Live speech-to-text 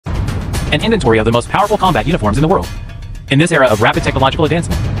an inventory of the most powerful combat uniforms in the world. In this era of rapid technological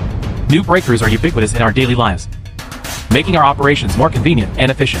advancement, new breakthroughs are ubiquitous in our daily lives, making our operations more convenient and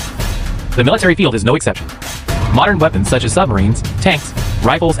efficient. The military field is no exception. Modern weapons such as submarines, tanks,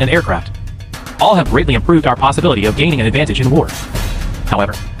 rifles, and aircraft all have greatly improved our possibility of gaining an advantage in war.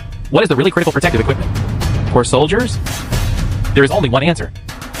 However, what is the really critical protective equipment for soldiers? There is only one answer,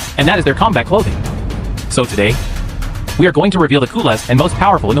 and that is their combat clothing. So today, we are going to reveal the coolest and most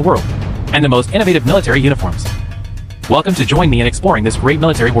powerful in the world, and the most innovative military uniforms. Welcome to join me in exploring this great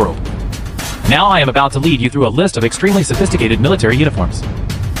military world. Now I am about to lead you through a list of extremely sophisticated military uniforms.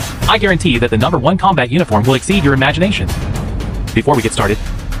 I guarantee that the #1 combat uniform will exceed your imagination. Before we get started,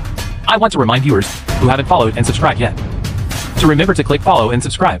 I want to remind viewers who haven't followed and subscribed yet to remember to click follow and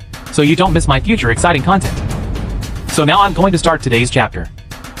subscribe so you don't miss my future exciting content. So now I'm going to start today's chapter.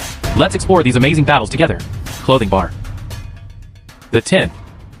 Let's explore these amazing battles together. Clothing bar. The 10th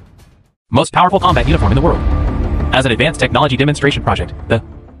most powerful combat uniform in the world. As an advanced technology demonstration project, the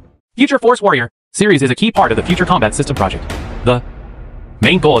Future Force Warrior series is a key part of the Future Combat System project. The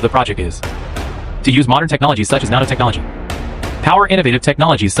main goal of the project is to use modern technologies such as nanotechnology, power innovative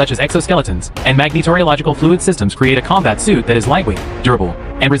technologies such as exoskeletons, and magnetorheological fluid systems create a combat suit that is lightweight, durable,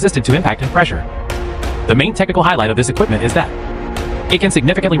 and resistant to impact and pressure. The main technical highlight of this equipment is that it can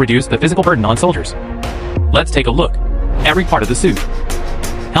significantly reduce the physical burden on soldiers. Let's take a look. Every part of the suit.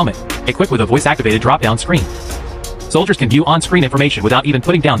 Helmet, equipped with a voice-activated drop-down screen. Soldiers can view on-screen information without even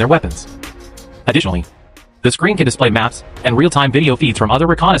putting down their weapons. Additionally, the screen can display maps and real-time video feeds from other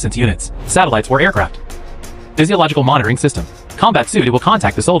reconnaissance units, satellites, or aircraft. Physiological monitoring system. Combat suit. It will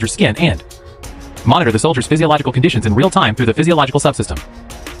contact the soldier's skin and monitor the soldier's physiological conditions in real time through the physiological subsystem,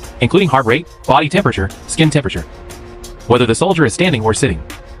 including heart rate, body temperature, skin temperature, whether the soldier is standing or sitting,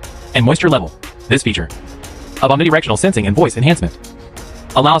 and moisture level. This feature of omnidirectional sensing and voice enhancement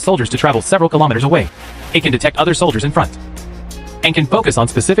allows soldiers to travel several kilometers away. It can detect other soldiers in front and can focus on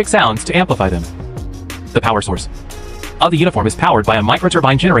specific sounds to amplify them. The power source of the uniform is powered by a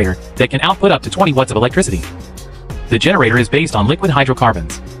microturbine generator that can output up to 20 watts of electricity. The generator is based on liquid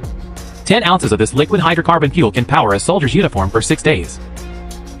hydrocarbons. 10 ounces of this liquid hydrocarbon fuel can power a soldier's uniform for 6 days.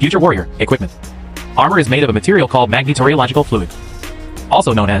 Future Warrior equipment. Armor is made of a material called magnetorheological fluid,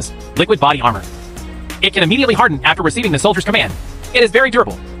 also known as liquid body armor. It can immediately harden after receiving the soldier's command. It is very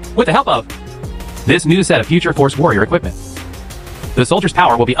durable. With the help of this new set of Future Force Warrior equipment, the soldier's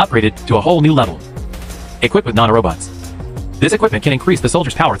power will be upgraded to a whole new level. Equipped with nanorobots, this equipment can increase the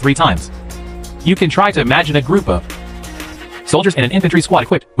soldier's power 3 times. You can try to imagine a group of soldiers in an infantry squad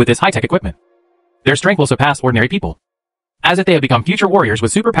equipped with this high-tech equipment. Their strength will surpass ordinary people, as if they have become future warriors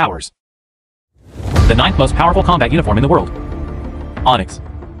with superpowers. The 9th most powerful combat uniform in the world. Onyx.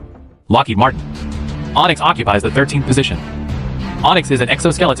 Lockheed Martin. Onyx occupies the 13th position. Onyx is an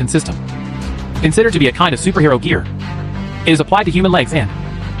exoskeleton system, considered to be a kind of superhero gear. It is applied to human legs and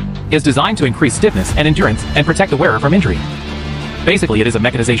is designed to increase stiffness and endurance and protect the wearer from injury. Basically, it is a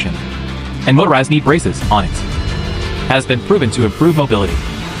mechanization and motorized knee braces. Onyx has been proven to improve mobility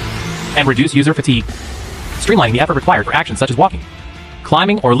and reduce user fatigue, streamlining the effort required for actions such as walking,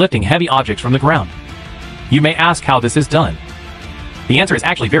 climbing, or lifting heavy objects from the ground. You may ask how this is done. The answer is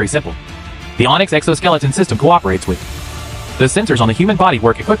actually very simple. The Onyx exoskeleton system cooperates with the sensors on the human body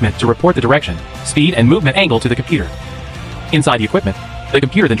work equipment to report the direction, speed, and movement angle to the computer. Inside the equipment, the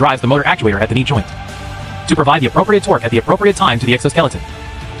computer then drives the motor actuator at the knee joint to provide the appropriate torque at the appropriate time to the exoskeleton,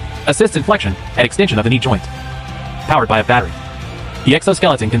 assists in flexion and extension of the knee joint. Powered by a battery, the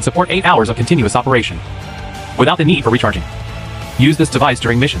exoskeleton can support 8 hours of continuous operation without the need for recharging. Use this device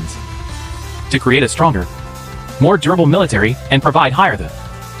during missions to create a stronger, more durable military and provide higher. The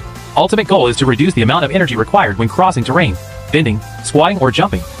ultimate goal is to reduce the amount of energy required when crossing terrain, bending, squatting, or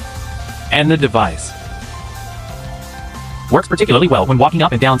jumping. And the device works particularly well when walking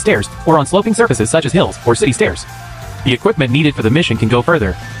up and down stairs or on sloping surfaces such as hills or city stairs. The equipment needed for the mission can go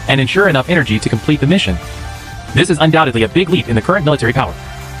further and ensure enough energy to complete the mission. This is undoubtedly a big leap in the current military power.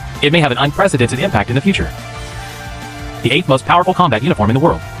 It may have an unprecedented impact in the future. The 8th most powerful combat uniform in the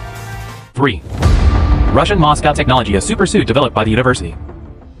world. 3. Russian Moscow Technology, a super suit developed by the university.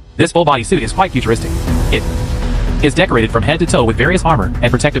 This full-body suit is quite futuristic. It is decorated from head to toe with various armor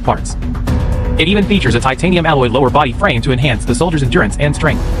and protective parts. It even features a titanium alloy lower body frame to enhance the soldier's endurance and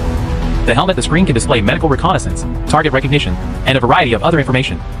strength. The helmet, the screen can display medical reconnaissance, target recognition, and a variety of other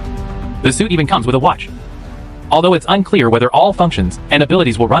information. The suit even comes with a watch, although it's unclear whether all functions and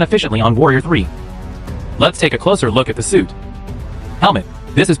abilities will run efficiently on Warrior 3. Let's take a closer look at the suit. Helmet.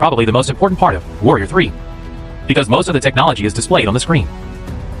 This is probably the most important part of Warrior 3, because most of the technology is displayed on the screen.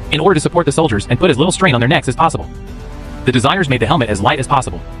 In order to support the soldiers and put as little strain on their necks as possible, the designers made the helmet as light as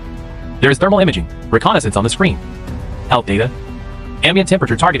possible. There is thermal imaging, reconnaissance on the screen, health data, ambient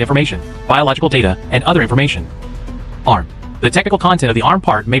temperature target information, biological data, and other information. Arm. The technical content of the arm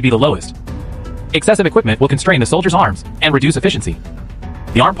part may be the lowest. Excessive equipment will constrain the soldier's arms and reduce efficiency.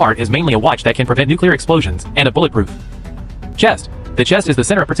 The arm part is mainly a watch that can prevent nuclear explosions and a bulletproof. Chest. The chest is the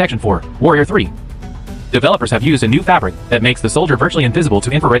center of protection for Warrior 3. Developers have used a new fabric that makes the soldier virtually invisible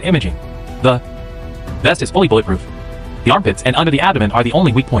to infrared imaging. The vest is fully bulletproof. The armpits and under the abdomen are the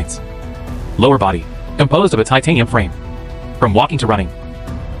only weak points. Lower body. Composed of a titanium frame. From walking to running,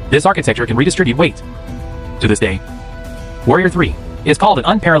 this architecture can redistribute weight. To this day, Warrior 3 is called an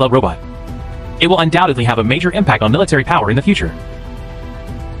unparalleled robot. It will undoubtedly have a major impact on military power in the future.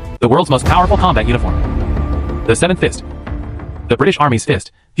 The world's most powerful combat uniform. The Seventh Fist. The British Army's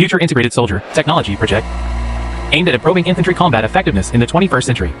FIST, Future Integrated Soldier, technology project, aimed at improving infantry combat effectiveness in the 21st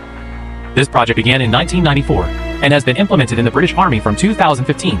century. This project began in 1994 and has been implemented in the British Army from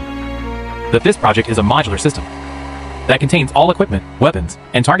 2015. The FIST project is a modular system that contains all equipment, weapons,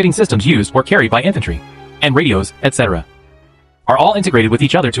 and targeting systems used or carried by infantry, and radios, etc. are all integrated with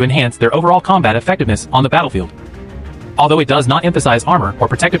each other to enhance their overall combat effectiveness on the battlefield. Although it does not emphasize armor or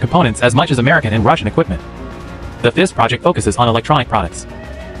protective components as much as American and Russian equipment, the FIST project focuses on electronic products,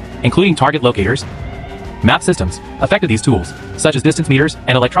 including target locators, map systems. Effective these tools, such as distance meters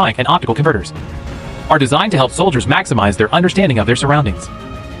and electronic and optical converters, are designed to help soldiers maximize their understanding of their surroundings.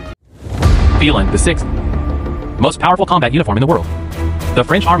 Félin, the sixth most powerful combat uniform in the world. The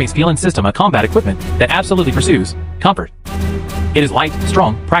French Army's Félin system of combat equipment that absolutely pursues comfort. It is light,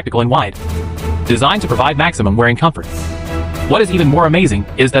 strong, practical, and wide, designed to provide maximum wearing comfort. What is even more amazing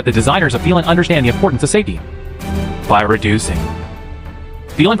is that the designers of Félin understand the importance of safety by reducing.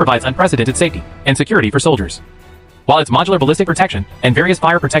 Félin provides unprecedented safety and security for soldiers, while its modular ballistic protection and various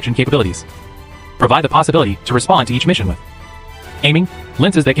fire protection capabilities provide the possibility to respond to each mission with aiming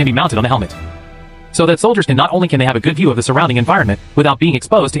lenses that can be mounted on the helmet, so that soldiers can not only can they have a good view of the surrounding environment without being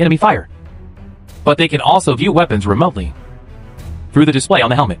exposed to enemy fire, but they can also view weapons remotely through the display on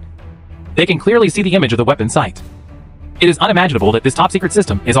the helmet. They can clearly see the image of the weapon sight. It is unimaginable that this top-secret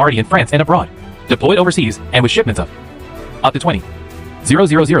system is already in France and abroad, deployed overseas, and with shipments of up to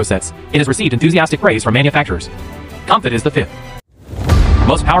 20,000 sets. It has received enthusiastic praise from manufacturers. Comfort is the fifth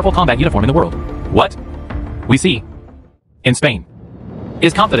most powerful combat uniform in the world. What we see in Spain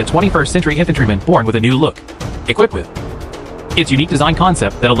is Comfort, a 21st century infantryman born with a new look, equipped with its unique design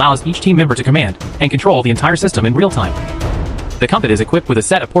concept that allows each team member to command and control the entire system in real time. The Comfort is equipped with a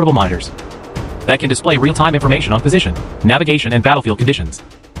set of portable monitors that can display real-time information on position, navigation, and battlefield conditions,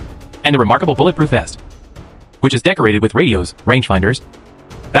 and a remarkable bulletproof vest, which is decorated with radios, rangefinders,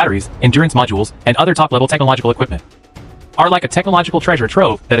 batteries, endurance modules, and other top-level technological equipment, are like a technological treasure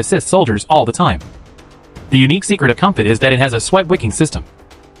trove that assists soldiers all the time. The unique secret of Comfort is that it has a sweat-wicking system,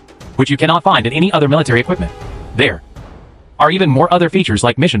 which you cannot find in any other military equipment. There are even more other features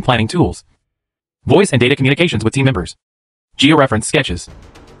like mission planning tools, voice and data communications with team members, georeference sketches,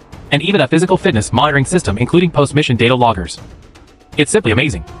 and even a physical fitness monitoring system including post-mission data loggers. It's simply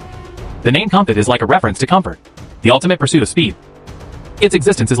amazing. The name Comfort is like a reference to comfort, the ultimate pursuit of speed. Its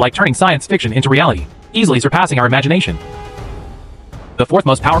existence is like turning science fiction into reality, easily surpassing our imagination. The fourth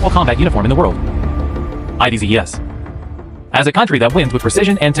most powerful combat uniform in the world. IDZES. As a country that wins with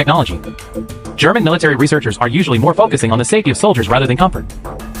precision and technology, German military researchers are usually more focusing on the safety of soldiers rather than comfort.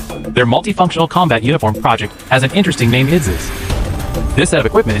 Their multifunctional combat uniform project has an interesting name, IDZES. This set of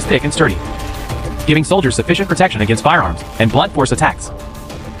equipment is thick and sturdy, giving soldiers sufficient protection against firearms and blunt force attacks.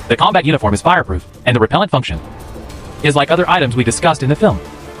 The combat uniform is fireproof, and the repellent function is like other items we discussed in the film.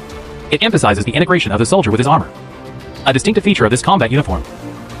 It emphasizes the integration of the soldier with his armor. A distinctive feature of this combat uniform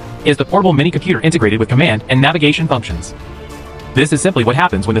is the portable mini-computer integrated with command and navigation functions. This is simply what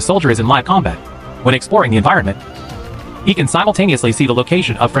happens when the soldier is in live combat. When exploring the environment, he can simultaneously see the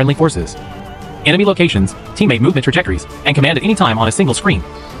location of friendly forces, enemy locations, teammate movement trajectories, and command at any time on a single screen.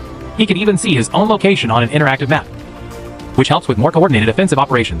 He can even see his own location on an interactive map, which helps with more coordinated offensive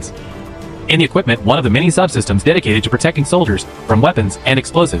operations. In the equipment, one of the many subsystems dedicated to protecting soldiers from weapons and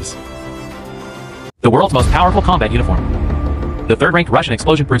explosives. The world's most powerful combat uniform. The third-ranked Russian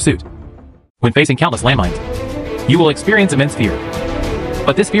explosion-proof suit. When facing countless landmines, you will experience immense fear.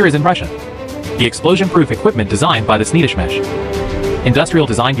 But this fear is in Russia. The explosion-proof equipment designed by the Snidishmesh Industrial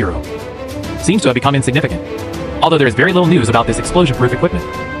Design Bureau seems to have become insignificant, although there is very little news about this explosion-proof equipment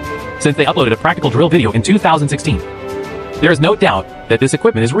since they uploaded a practical drill video in 2016. There is no doubt that this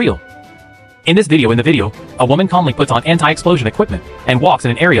equipment is real. In this video, a woman calmly puts on anti-explosion equipment and walks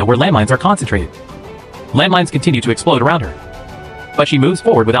in an area where landmines are concentrated. Landmines continue to explode around her, but she moves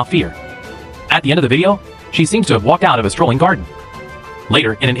forward without fear. At the end of the video, she seems to have walked out of a strolling garden.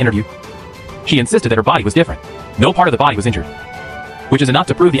 Later, in an interview, She insisted that her body was different. No part of the body was injured, which is enough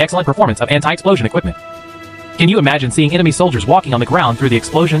to prove the excellent performance of anti-explosion equipment. Can you imagine seeing enemy soldiers walking on the ground through the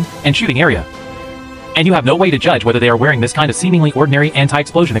explosion and shooting area? And you have no way to judge whether they are wearing this kind of seemingly ordinary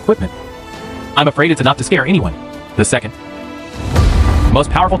anti-explosion equipment. I'm afraid it's enough to scare anyone. The second most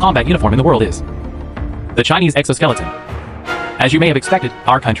powerful combat uniform in the world is the Chinese exoskeleton. As you may have expected,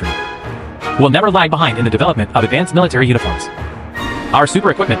 our country will never lag behind in the development of advanced military uniforms. Our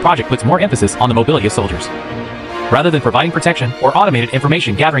super equipment project puts more emphasis on the mobility of soldiers, rather than providing protection or automated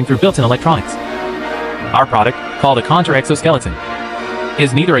information gathering through built-in electronics. Our product, called a Contour exoskeleton,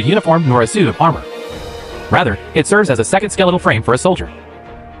 is neither a uniform nor a suit of armor. Rather, it serves as a second skeletal frame for a soldier.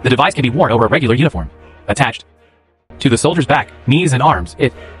 The device can be worn over a regular uniform. Attached to the soldier's back, knees, and arms,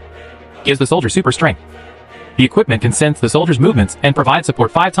 it gives the soldier super strength. The equipment can sense the soldier's movements and provide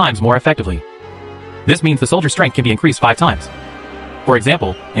support 5 times more effectively. This means the soldier's strength can be increased 5 times. For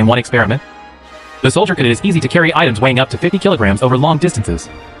example, in one experiment, the soldier could it is easy to carry items weighing up to 50 kilograms over long distances.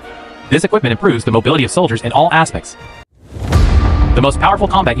 This equipment improves the mobility of soldiers in all aspects. The most powerful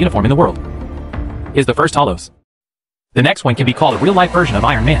combat uniform in the world is the first Talos. The next one can be called a real-life version of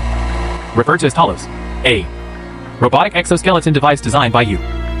Iron Man, referred to as Talos, a robotic exoskeleton device designed by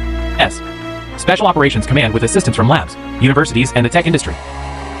U.S. Special Operations Command with assistance from labs, universities, and the tech industry.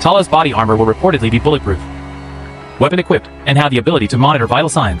 Talos body armor will reportedly be bulletproof, weapon-equipped, and have the ability to monitor vital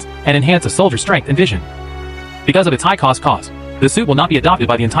signs and enhance a soldier's strength and vision. Because of its high cost, the suit will not be adopted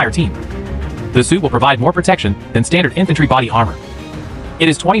by the entire team. The suit will provide more protection than standard infantry body armor. It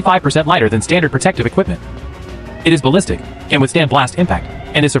is 25% lighter than standard protective equipment. It is ballistic, can withstand blast impact,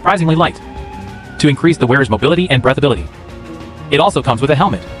 and is surprisingly light, to increase the wearer's mobility and breathability. It also comes with a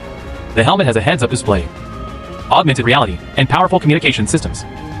helmet. The helmet has a heads-up display, augmented reality, and powerful communication systems.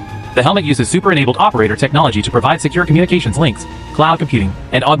 The helmet uses super-enabled operator technology to provide secure communications links, cloud computing,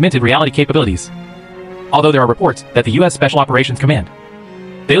 and augmented reality capabilities. Although there are reports that the U.S. Special Operations Command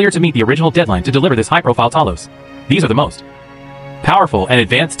failure to meet the original deadline to deliver this high-profile Talos. These are the most powerful and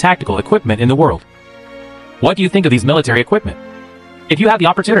advanced tactical equipment in the world. What do you think of these military equipment? If you have the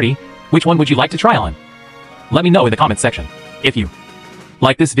opportunity, which one would you like to try on? Let me know in the comments section. If you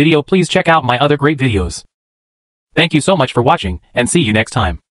like this video, please check out my other great videos. Thank you so much for watching, and see you next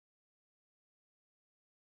time.